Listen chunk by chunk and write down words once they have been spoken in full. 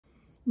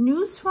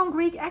News from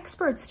Greek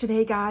experts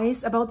today,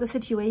 guys, about the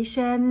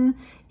situation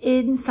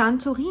in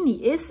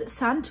Santorini. Is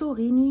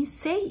Santorini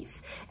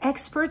safe?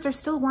 Experts are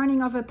still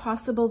warning of a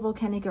possible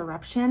volcanic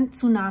eruption,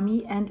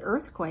 tsunami, and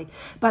earthquake.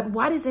 But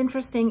what is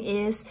interesting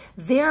is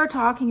they're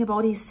talking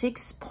about a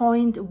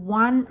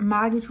 6.1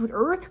 magnitude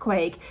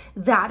earthquake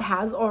that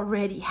has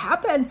already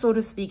happened, so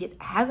to speak. It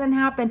hasn't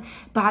happened,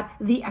 but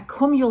the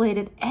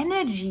accumulated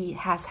energy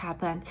has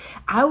happened.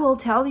 I will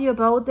tell you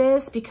about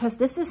this because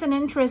this is an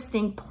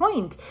interesting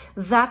point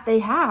that they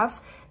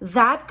have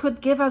that could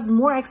give us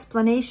more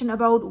explanation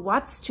about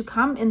what's to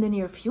come in the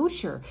near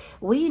future.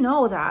 We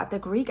know that the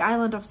Greek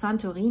island of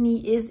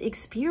Santorini is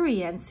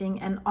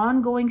experiencing an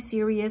ongoing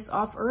series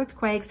of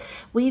earthquakes.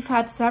 We've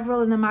had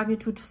several in the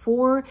magnitude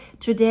 4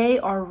 today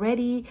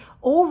already.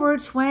 Over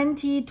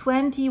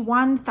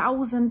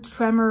 21,000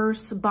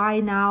 tremors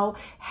by now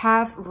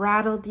have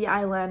rattled the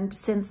island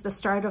since the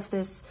start of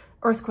this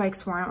earthquake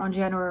swarm on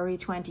January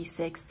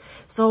 26th.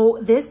 So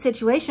this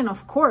situation,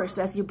 of course,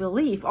 as you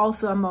believe,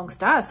 also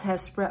amongst us,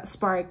 has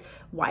sparked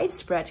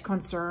widespread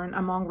concern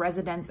among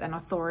residents and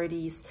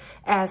authorities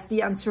as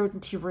the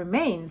uncertainty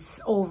remains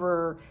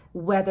over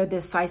whether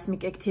this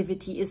seismic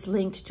activity is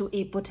linked to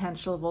a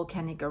potential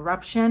volcanic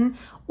eruption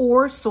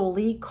or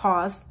solely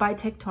caused by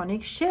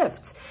tectonic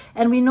shifts.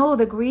 And we know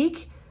the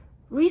Greek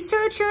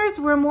researchers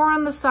were more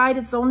on the side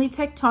it's only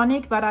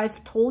tectonic, but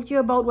I've told you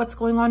about what's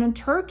going on in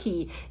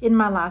Turkey in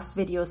my last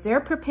videos. They're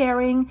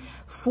preparing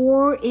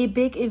for a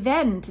big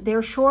event.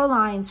 Their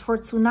shorelines for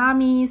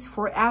tsunamis,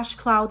 for ash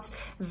clouds.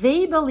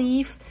 They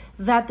believe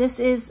that this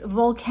is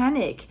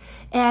volcanic.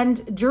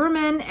 And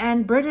German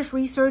and British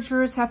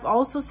researchers have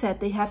also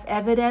said they have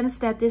evidence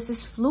that this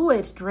is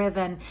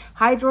fluid-driven,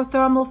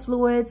 hydrothermal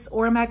fluids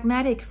or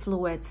magmatic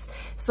fluids.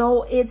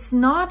 So it's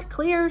not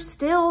clear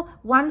still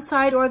one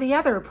side or the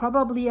other,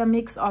 probably a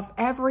mix of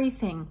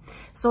everything.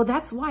 So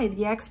that's why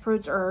the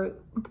experts are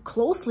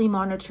closely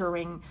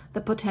monitoring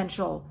the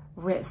potential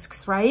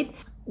risks, right?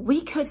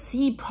 We could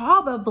see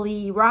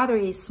probably rather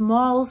a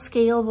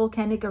small-scale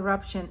volcanic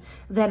eruption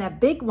than a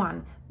big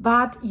one,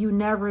 but you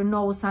never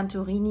know.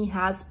 Santorini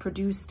has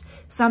produced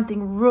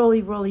something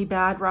really, really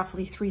bad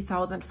roughly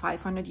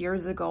 3,500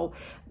 years ago,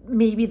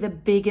 maybe the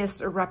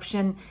biggest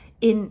eruption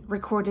in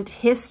recorded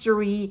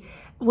history,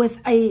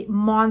 with a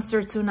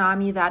monster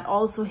tsunami that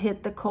also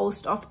hit the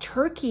coast of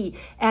Turkey.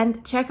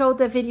 And check out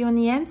the video on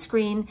the end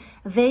screen.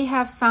 They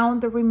have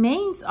found the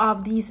remains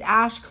of these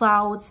ash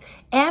clouds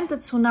and the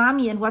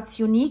tsunami. And what's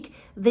unique,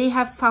 they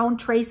have found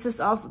traces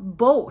of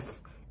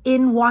both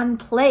in one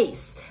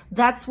place.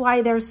 That's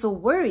why they're so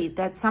worried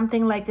that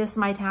something like this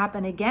might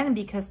happen again,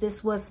 because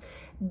this was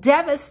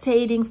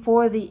devastating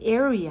for the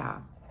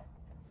area.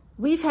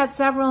 We've had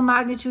several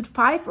magnitude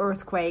 5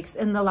 earthquakes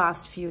in the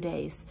last few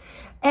days.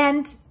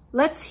 And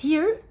let's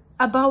hear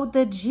about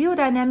the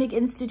Geodynamic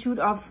Institute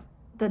of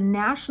the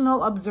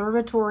National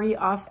Observatory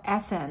of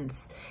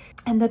Athens.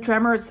 And the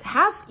tremors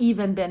have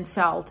even been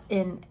felt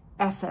in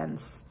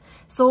Athens.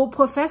 So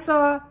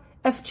Professor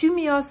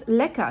Efthymios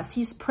Lekas,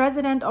 he's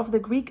president of the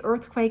Greek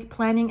Earthquake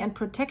Planning and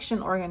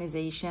Protection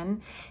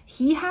Organization.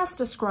 He has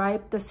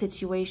described the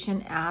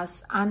situation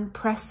as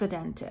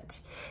unprecedented.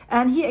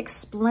 And he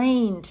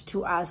explained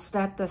to us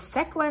that the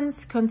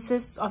sequence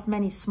consists of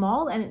many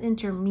small and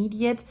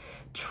intermediate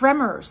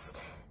tremors,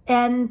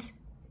 and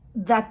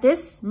that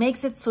this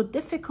makes it so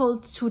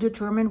difficult to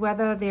determine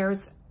whether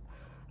there's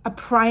a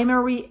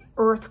primary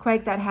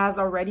earthquake that has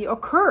already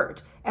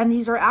occurred, and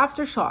these are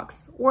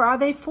aftershocks, or are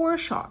they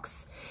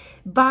foreshocks?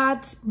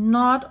 But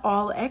not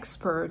all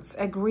experts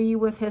agree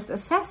with his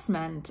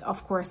assessment,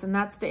 of course, and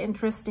that's the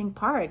interesting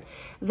part.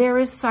 There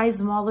is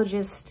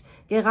seismologist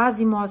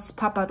Gerasimos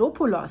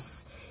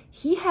Papadopoulos.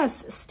 He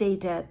has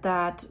stated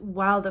that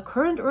while the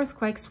current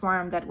earthquake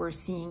swarm that we're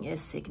seeing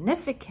is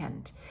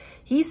significant,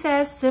 he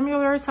says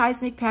similar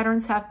seismic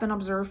patterns have been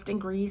observed in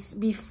Greece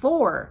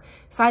before,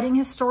 citing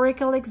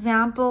historical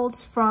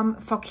examples from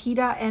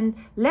Phokida and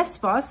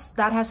Lesbos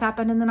that has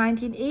happened in the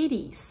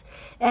 1980s.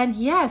 And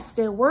yes,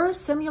 there were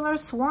similar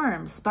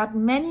swarms, but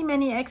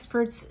many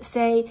experts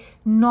say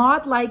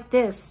not like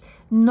this,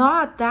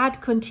 not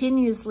that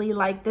continuously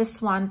like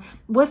this one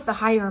with the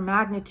higher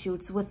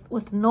magnitudes,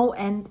 with no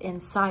end in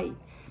sight.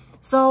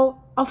 So,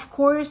 of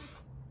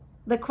course,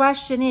 the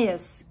question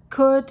is,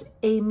 could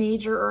a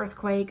major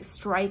earthquake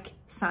strike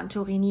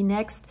Santorini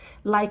next,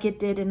 like it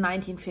did in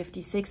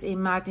 1956, a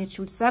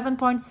magnitude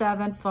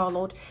 7.7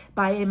 followed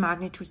by a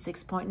magnitude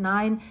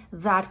 6.9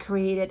 that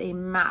created a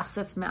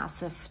massive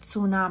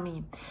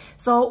tsunami.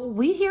 So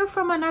we hear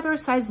from another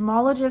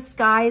seismologist,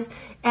 guys,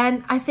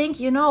 and I think,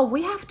 you know,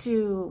 we have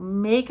to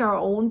make our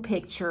own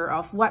picture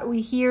of what we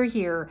hear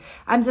here.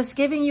 I'm just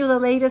giving you the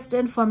latest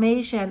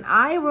information.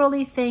 I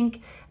really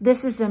think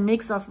this is a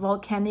mix of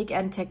volcanic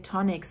and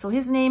tectonic. So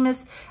his name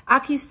is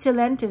Akis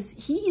Tilentis.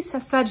 He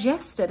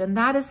suggested, and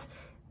that is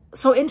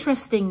so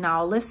interesting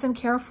now, listen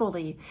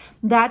carefully,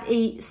 that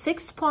a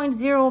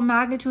 6.0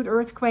 magnitude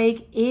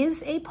earthquake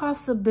is a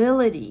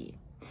possibility.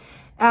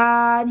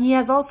 And he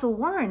has also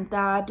warned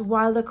that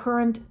while the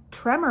current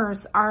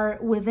tremors are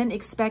within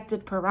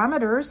expected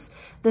parameters,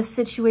 the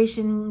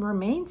situation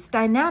remains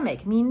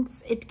dynamic,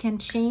 means it can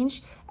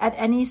change at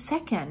any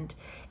second.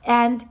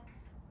 And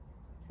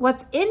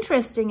what's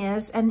interesting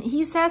is, and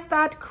he says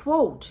that,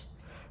 quote,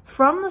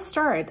 "From the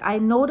start, I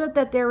noted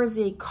that there is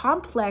a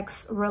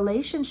complex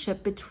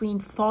relationship between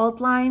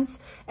fault lines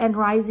and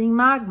rising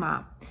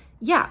magma."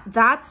 Yeah,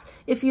 that's,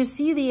 if you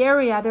see the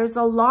area, there's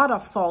a lot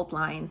of fault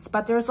lines,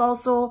 but there's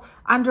also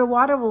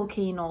underwater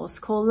volcanoes,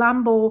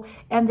 Kolumbo,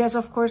 and there's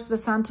of course the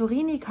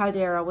Santorini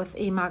caldera with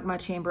a magma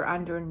chamber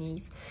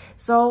underneath.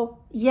 So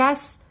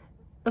yes,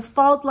 the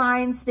fault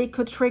lines, they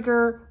could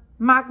trigger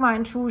magma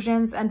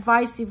intrusions and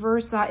vice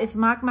versa. If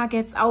magma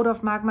gets out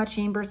of magma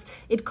chambers,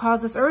 it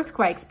causes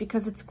earthquakes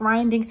because it's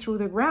grinding through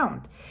the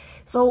ground.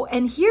 So,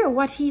 and here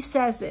what he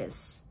says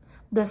is,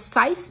 the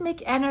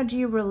seismic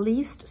energy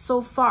released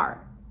so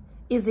far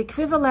is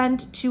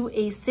equivalent to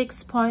a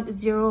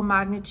 6.0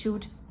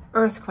 magnitude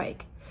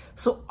earthquake.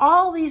 So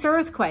all these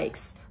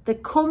earthquakes, the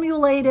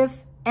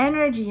cumulative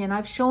energy, and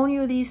I've shown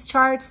you these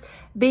charts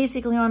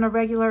basically on a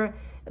regular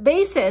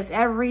basis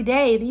every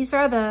day. These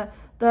are the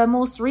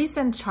most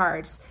recent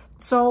charts.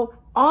 So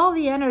all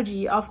the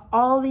energy of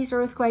all these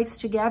earthquakes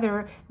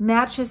together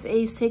matches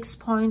a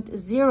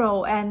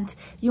 6.0. And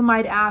you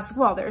might ask,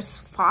 well, there's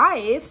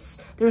fives,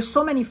 there's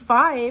so many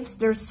fives,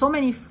 there's so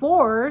many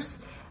fours.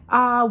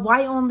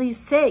 Why only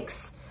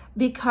 6?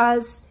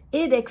 Because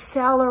it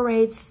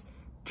accelerates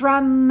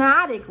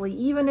dramatically,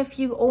 even if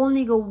you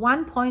only go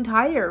 1 point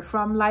higher,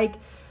 from like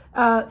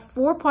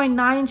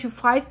 4.9 to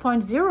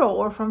 5.0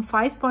 or from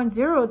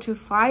 5.0 to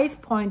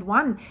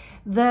 5.1.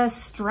 The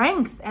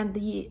strength and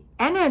the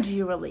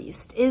energy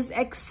released is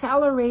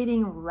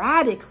accelerating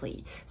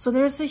radically. So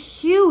there's a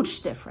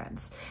huge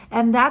difference.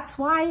 And that's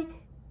why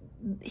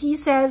he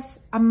says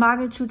a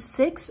magnitude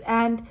 6.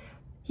 And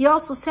he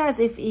also says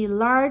if a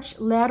large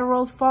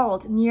lateral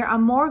fault near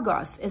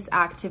Amorgos is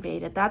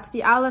activated, that's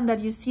the island that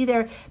you see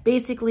there.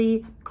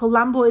 Basically,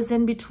 Kolumbo is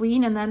in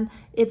between, and then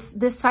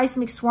this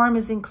seismic swarm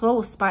is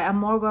enclosed by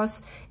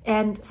Amorgos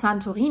and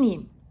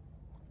Santorini.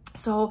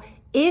 So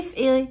if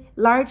a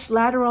large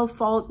lateral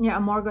fault near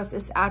Amorgos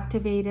is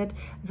activated,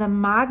 the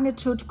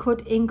magnitude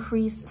could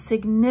increase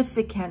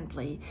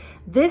significantly.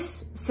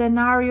 This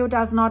scenario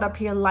does not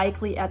appear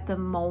likely at the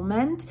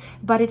moment,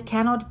 but it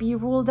cannot be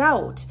ruled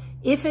out.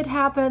 If it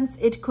happens,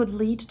 it could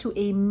lead to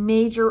a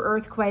major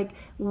earthquake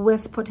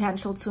with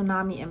potential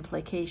tsunami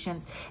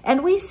implications.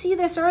 And we see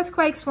this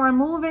earthquake swarm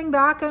moving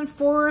back and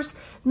forth,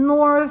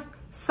 north,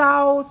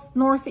 south,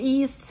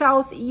 northeast,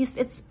 southeast.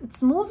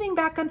 It's moving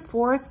back and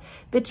forth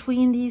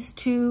between these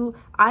two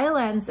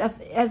islands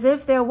as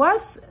if there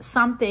was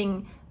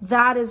something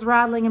that is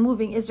rattling and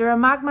moving. Is there a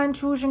magma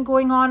intrusion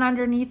going on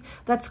underneath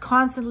that's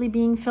constantly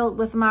being filled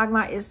with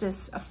magma? Is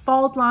this a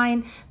fault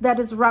line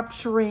that is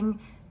rupturing?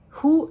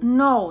 Who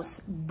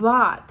knows?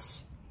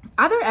 But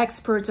other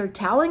experts are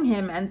telling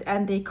him,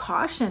 and they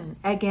caution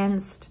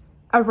against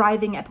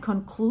arriving at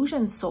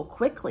conclusions so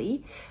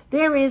quickly.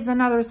 There is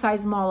another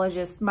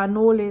seismologist,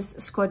 Manolis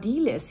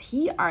Skodilis.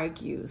 He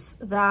argues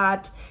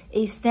that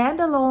a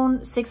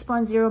standalone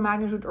 6.0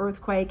 magnitude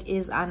earthquake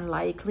is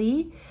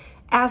unlikely,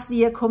 as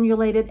the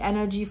accumulated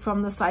energy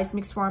from the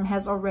seismic swarm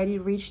has already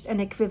reached an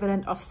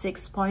equivalent of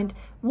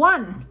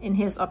 6.1 in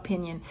his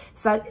opinion.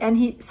 And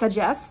he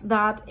suggests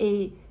that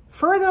a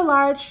further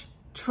large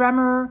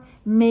tremor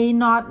may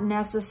not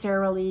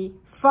necessarily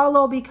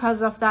follow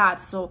because of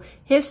that. So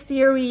his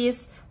theory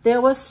is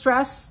there was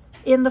stress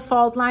in the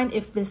fault line,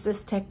 if this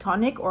is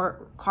tectonic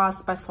or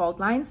caused by fault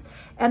lines,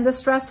 and the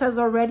stress has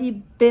already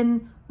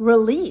been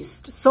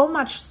released. So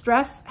much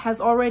stress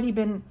has already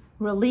been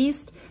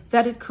released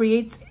that it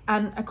creates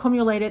an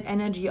accumulated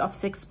energy of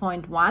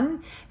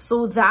 6.1.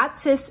 So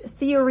that's his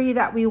theory,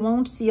 that we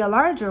won't see a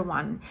larger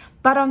one.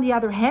 But on the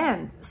other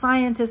hand,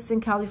 scientists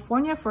in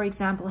California, for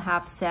example,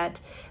 have said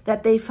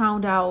that they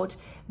found out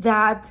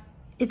that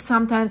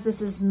sometimes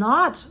this is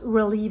not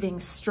relieving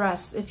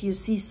stress if you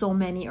see so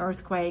many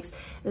earthquakes.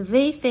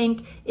 They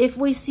think if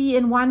we see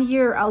in 1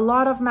 year a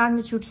lot of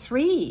magnitude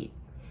 3,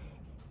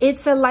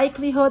 it's a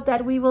likelihood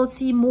that we will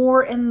see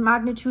more in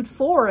magnitude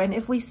 4. And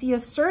if we see a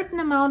certain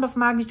amount of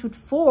magnitude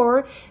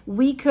 4,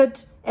 we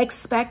could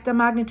expect a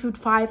magnitude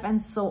 5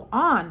 and so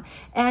on.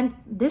 And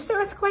this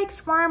earthquake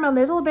swarm a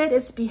little bit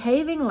is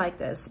behaving like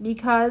this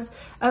because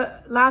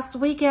last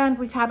weekend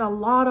we've had a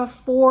lot of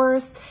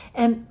 4s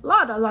and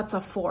lots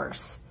of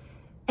 4s.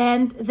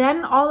 And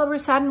then all of a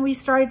sudden we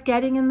started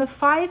getting in the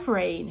 5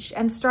 range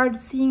and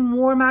started seeing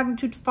more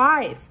magnitude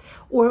 5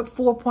 or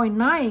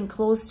 4.9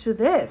 close to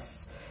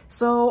this.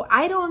 So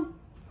I don't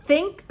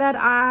think that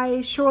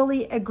I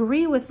surely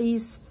agree with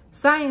these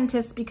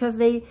scientists because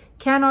they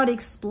cannot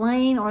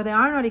explain, or they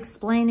are not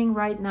explaining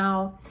right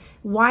now,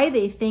 why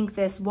they think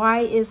this.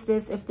 Why is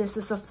this, if this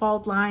is a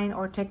fault line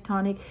or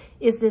tectonic,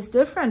 is this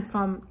different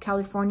from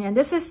California? And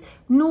this is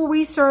new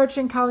research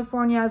in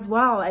California as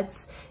well.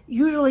 It's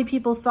usually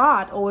people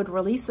thought, oh, it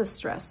releases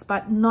stress,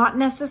 but not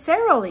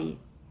necessarily.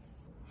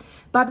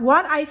 But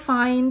what I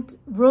find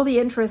really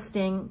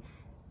interesting,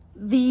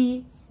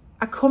 the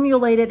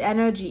accumulated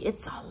energy.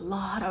 It's a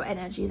lot of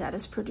energy that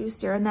is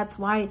produced there, and that's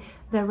why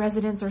the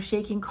residents are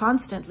shaking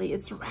constantly.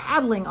 It's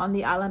rattling on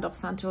the island of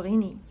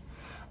Santorini.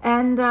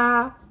 And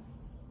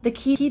the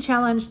key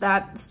challenge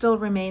that still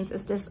remains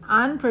is this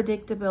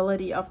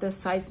unpredictability of the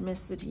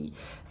seismicity.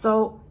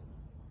 So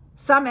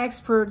some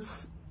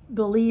experts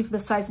believe the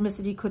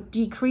seismicity could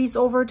decrease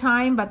over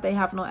time, but they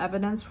have no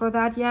evidence for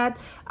that yet.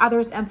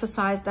 Others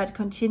emphasize that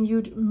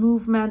continued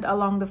movement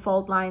along the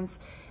fault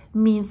lines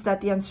means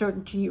that the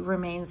uncertainty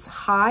remains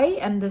high,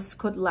 and this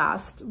could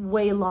last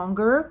way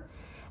longer.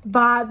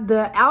 But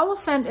the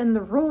elephant in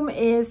the room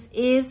is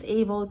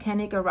a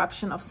volcanic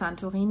eruption of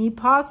Santorini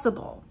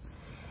possible?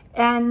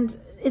 And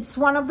it's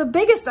one of the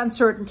biggest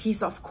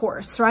uncertainties, of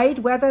course, right?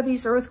 Whether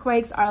these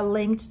earthquakes are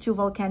linked to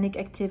volcanic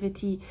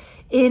activity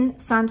in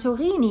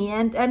Santorini.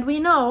 And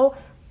we know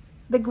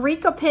the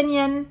Greek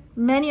opinion,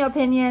 many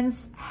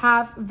opinions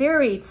have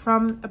varied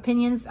from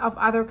opinions of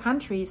other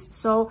countries.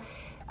 So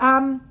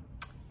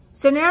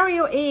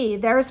scenario A,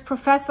 there's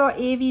Professor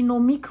Evi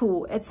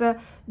Nomikou. It's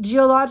a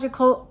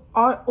geological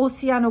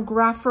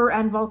oceanographer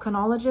and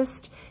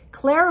volcanologist,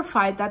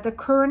 clarified that the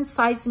current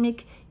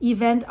seismic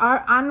event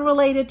are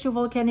unrelated to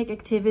volcanic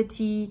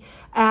activity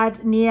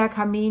at Nea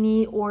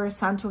Kameni or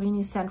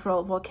Santorini's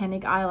central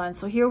volcanic island.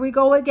 So here we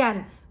go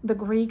again. The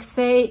Greeks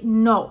say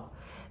no.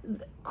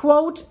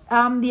 Quote,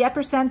 the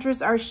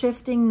epicenters are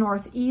shifting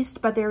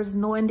northeast, but there is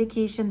no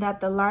indication that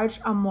the large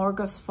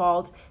Amorgos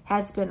fault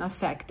has been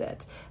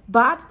affected.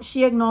 But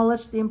she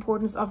acknowledged the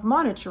importance of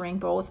monitoring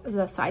both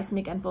the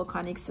seismic and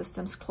volcanic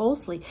systems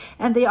closely.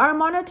 And they are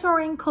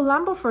monitoring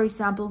Kolumbo, for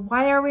example.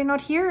 Why are we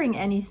not hearing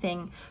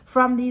anything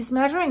from these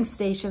measuring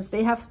stations?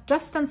 They have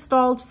just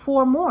installed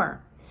 4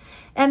 more.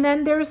 And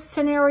then there's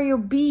scenario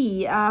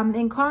B,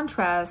 in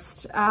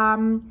contrast.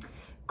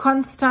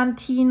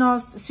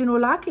 Konstantinos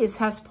Sinoulakis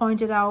has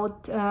pointed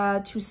out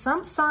to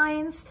some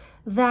signs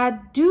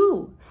that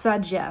do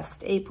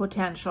suggest a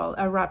potential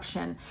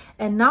eruption.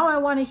 And now I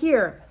want to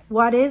hear,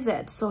 what is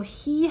it? So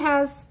he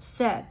has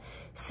said,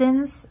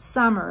 since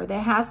summer,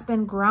 there has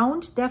been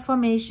ground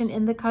deformation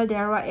in the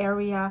caldera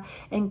area,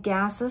 and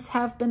gases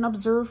have been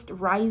observed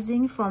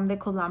rising from the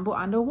Kolumbo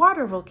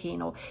underwater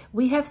volcano.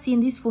 We have seen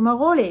these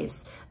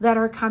fumaroles that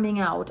are coming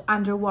out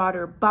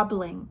underwater,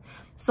 bubbling.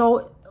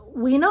 So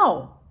we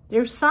know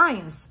there's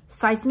signs,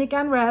 seismic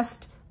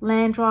unrest,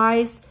 land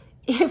rise.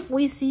 If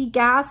we see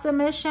gas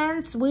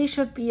emissions, we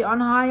should be on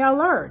high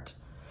alert.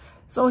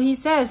 So he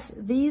says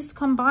these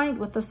combined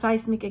with the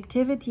seismic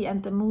activity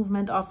and the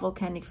movement of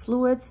volcanic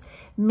fluids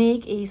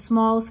make a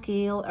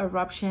small-scale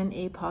eruption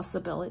a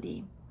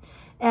possibility.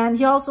 And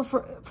he also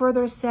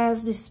further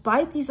says,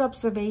 despite these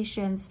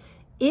observations,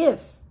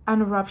 if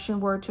an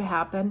eruption were to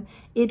happen,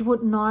 it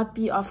would not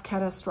be of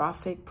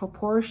catastrophic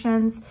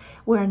proportions.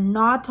 We're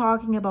not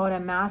talking about a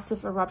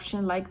massive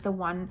eruption like the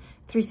one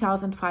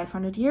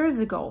 3,500 years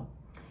ago.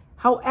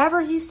 However,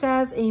 he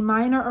says a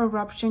minor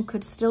eruption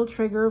could still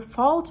trigger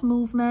fault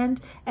movement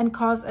and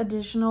cause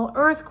additional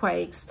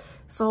earthquakes.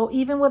 So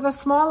even with a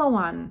smaller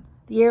one,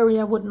 the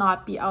area would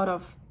not be out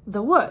of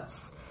the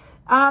woods.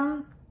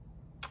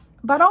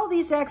 But all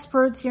these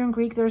experts here in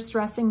Greek, they're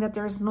stressing that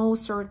there's no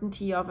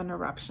certainty of an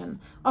eruption.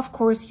 Of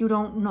course, you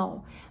don't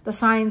know. The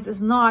science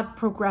is not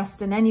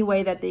progressed in any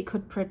way that they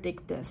could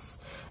predict this.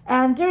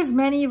 And there's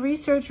many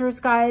researchers,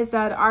 guys,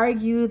 that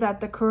argue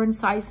that the current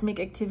seismic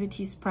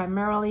activity is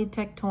primarily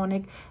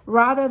tectonic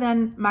rather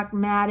than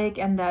magmatic,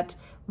 and that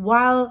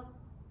while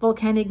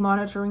volcanic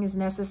monitoring is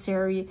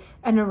necessary,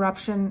 an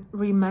eruption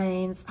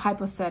remains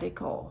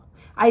hypothetical.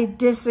 I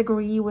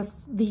disagree with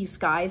these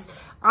guys.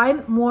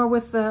 I'm more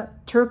with the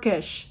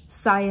Turkish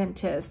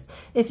scientists.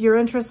 If you're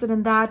interested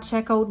in that,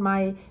 check out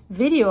my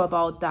video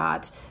about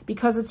that,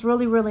 because it's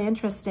really, really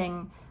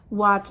interesting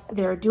what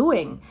they're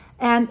doing.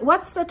 And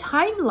what's the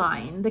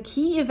timeline? The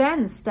key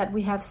events that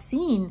we have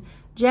seen.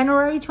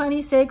 January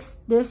 26th,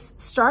 this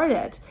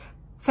started.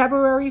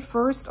 February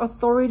 1st,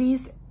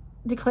 authorities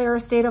declare a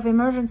state of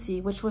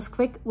emergency, which was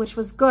quick, which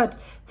was good.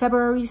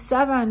 February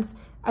 7th,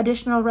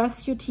 additional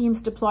rescue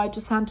teams deployed to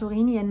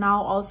Santorini and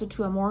now also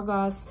to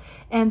Amorgos.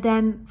 And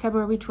then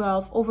February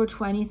 12th, over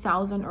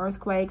 20,000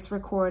 earthquakes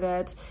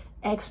recorded.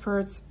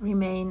 Experts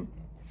remain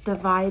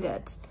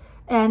divided.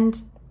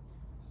 And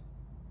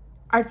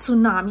are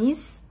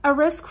tsunamis a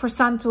risk for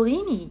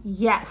Santorini?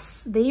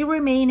 Yes, they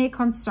remain a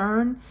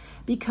concern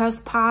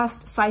because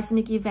past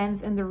seismic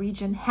events in the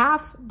region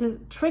have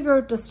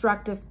triggered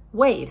destructive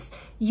waves.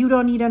 You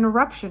don't need an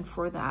eruption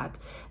for that.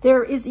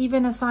 There is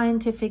even a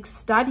scientific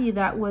study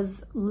that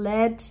was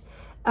led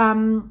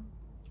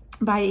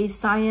by a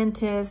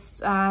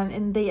scientist,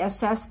 and they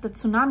assessed the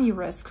tsunami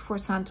risk for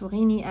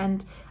Santorini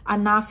and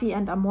Anafi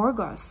and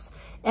Amorgos.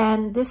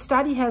 And this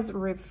study has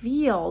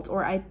revealed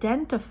or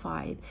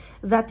identified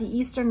that the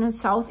eastern and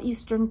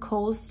southeastern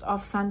coasts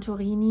of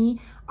Santorini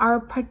are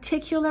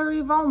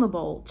particularly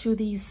vulnerable to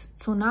these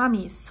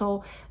tsunamis.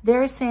 So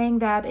they're saying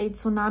that a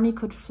tsunami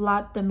could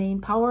flood the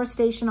main power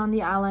station on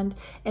the island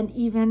and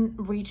even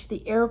reach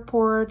the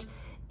airport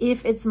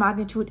if its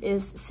magnitude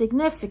is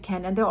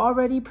significant. And they're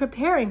already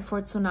preparing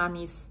for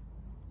tsunamis.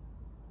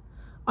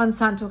 on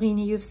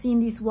Santorini. You've seen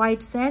these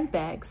white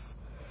sandbags.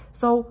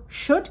 So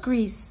should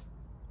Greece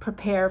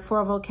prepare for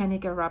a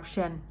volcanic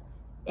eruption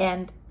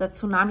and the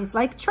tsunamis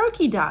like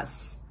Turkey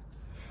does?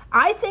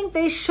 I think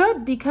they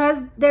should,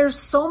 because there's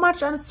so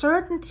much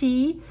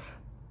uncertainty.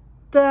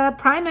 The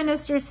prime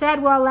minister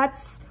said, well,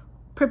 let's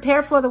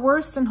prepare for the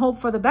worst and hope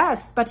for the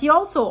best. But he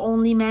also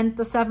only meant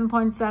the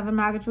 7.7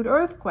 magnitude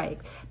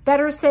earthquake.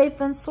 Better safe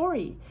than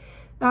sorry.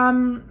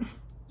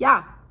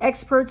 Yeah,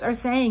 experts are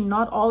saying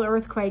not all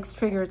earthquakes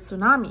triggered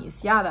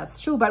tsunamis. Yeah, that's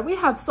true. But we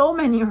have so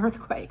many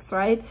earthquakes,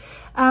 right?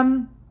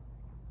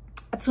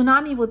 A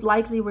tsunami would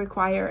likely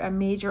require a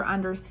major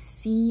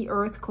undersea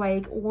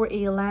earthquake or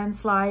a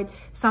landslide,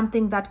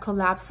 something that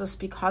collapses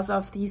because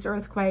of these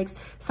earthquakes,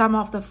 some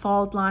of the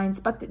fault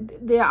lines. But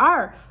there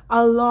are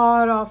a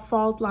lot of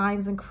fault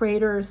lines and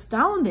craters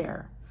down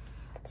there.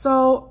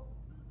 So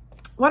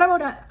what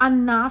about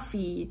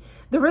Anafi?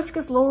 The risk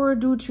is lower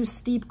due to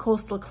steep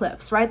coastal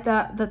cliffs, right?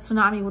 The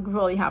tsunami would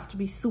really have to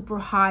be super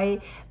high,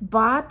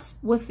 but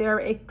with their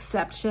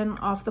exception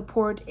of the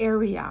port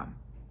area.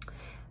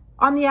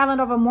 On the island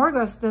of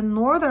Amorgos, the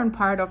northern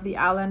part of the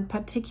island,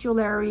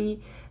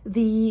 particularly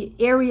the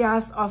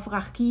areas of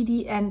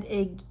Rachidi and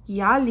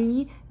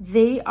Egiali,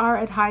 they are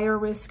at higher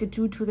risk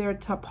due to their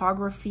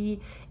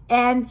topography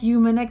and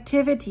human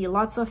activity.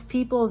 Lots of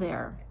people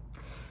there.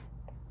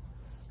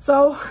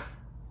 So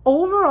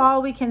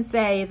overall, we can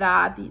say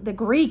that the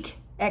Greek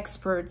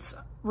experts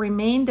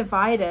remain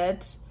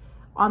divided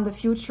on the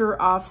future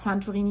of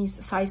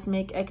Santorini's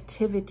seismic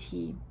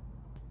activity.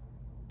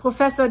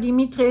 Professor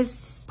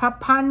Dimitris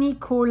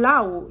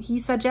Papanikolaou, he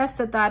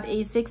suggested that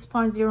a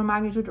 6.0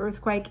 magnitude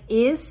earthquake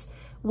is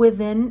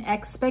within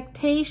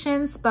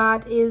expectations,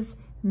 but is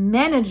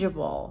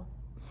manageable.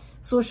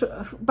 So,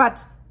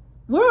 but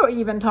we're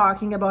even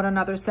talking about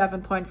another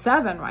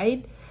 7.7,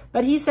 right?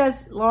 But he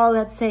says, well,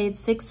 let's say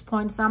it's 6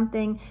 point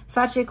something.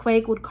 Such a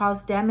quake would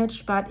cause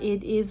damage, but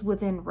it is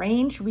within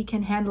range. We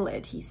can handle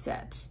it, he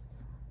said.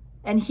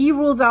 And he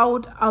rules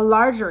out a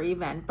larger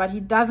event, but he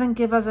doesn't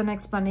give us an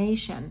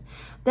explanation.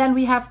 Then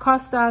we have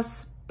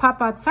Kostas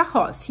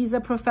Papatsachos. He's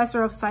a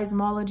professor of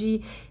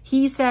seismology.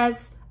 He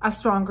says a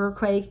stronger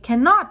quake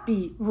cannot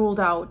be ruled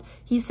out.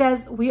 He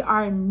says we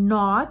are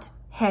not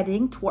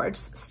heading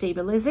towards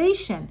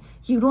stabilization.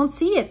 You don't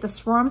see it. The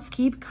swarms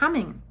keep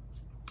coming.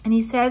 And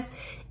he says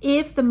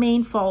if the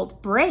main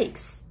fault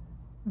breaks,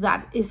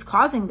 that is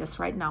causing this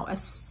right now,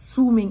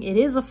 assuming it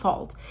is a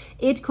fault,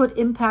 it could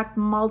impact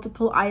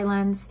multiple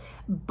islands,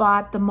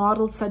 but the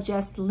model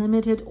suggests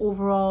limited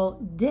overall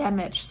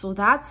damage. So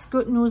that's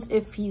good news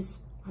if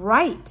he's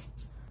right.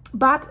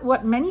 But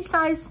what many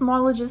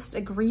seismologists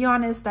agree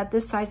on is that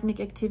this seismic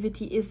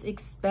activity is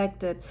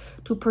expected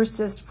to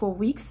persist for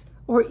weeks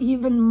or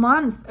even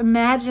months.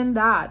 Imagine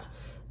that.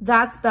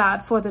 That's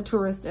bad for the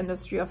tourist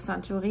industry of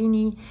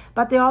Santorini.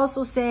 But they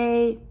also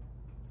say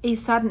a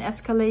sudden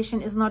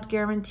escalation is not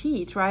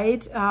guaranteed,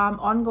 right?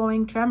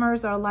 Ongoing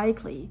tremors are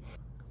likely.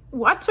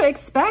 What to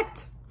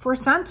expect for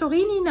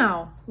Santorini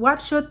now?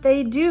 What should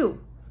they do?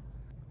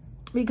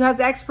 Because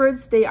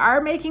experts, they are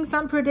making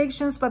some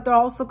predictions, but they're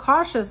also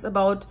cautious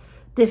about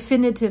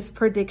definitive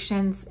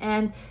predictions.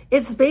 And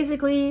it's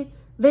basically,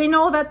 they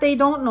know that they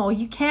don't know.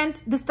 You can't,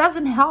 this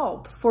doesn't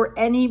help for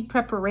any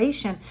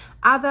preparation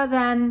other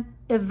than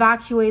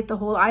evacuate the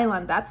whole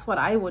island. That's what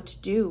I would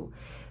do.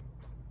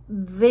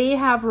 They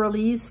have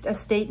released a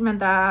statement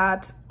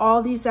that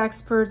all these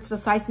experts, the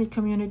seismic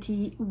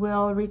community,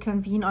 will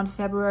reconvene on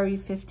February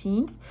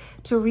 15th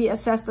to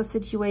reassess the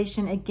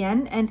situation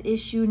again and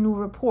issue new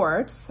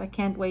reports. I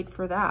can't wait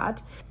for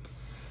that.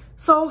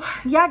 So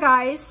yeah,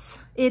 guys,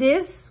 it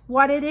is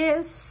what it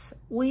is.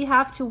 We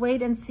have to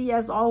wait and see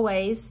as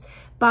always.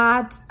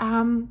 But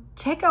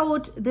check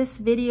out this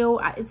video.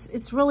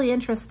 It's really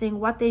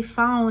interesting what they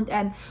found.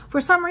 And for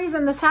some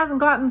reason, this hasn't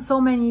gotten so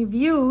many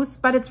views,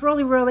 but it's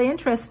really, really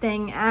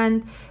interesting.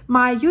 And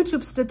my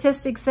YouTube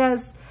statistics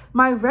says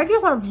my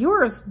regular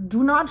viewers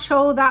do not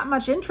show that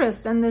much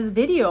interest in this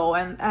video.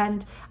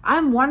 And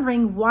I'm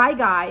wondering why,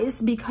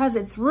 guys, because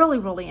it's really,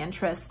 really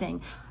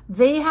interesting.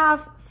 They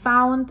have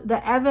found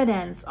the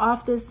evidence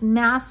of this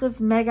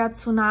massive mega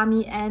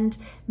tsunami and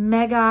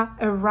mega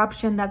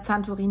eruption that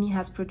Santorini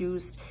has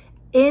produced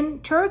in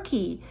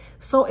Turkey.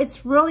 So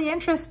it's really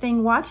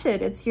interesting. Watch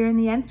it. It's here in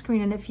the end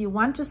screen. And if you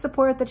want to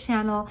support the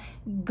channel,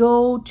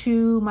 go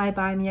to my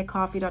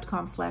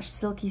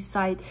buymeacoffee.com/silky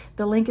site.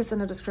 The link is in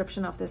the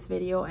description of this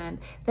video. And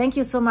thank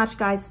you so much,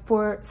 guys,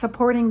 for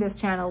supporting this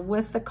channel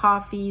with the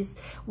coffees,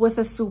 with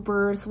the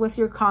supers, with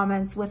your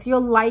comments, with your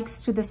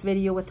likes to this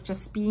video, with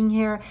just being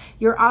here.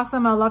 You're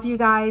awesome. I love you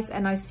guys.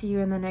 And I see you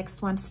in the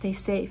next one. Stay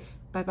safe.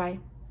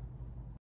 Bye-bye.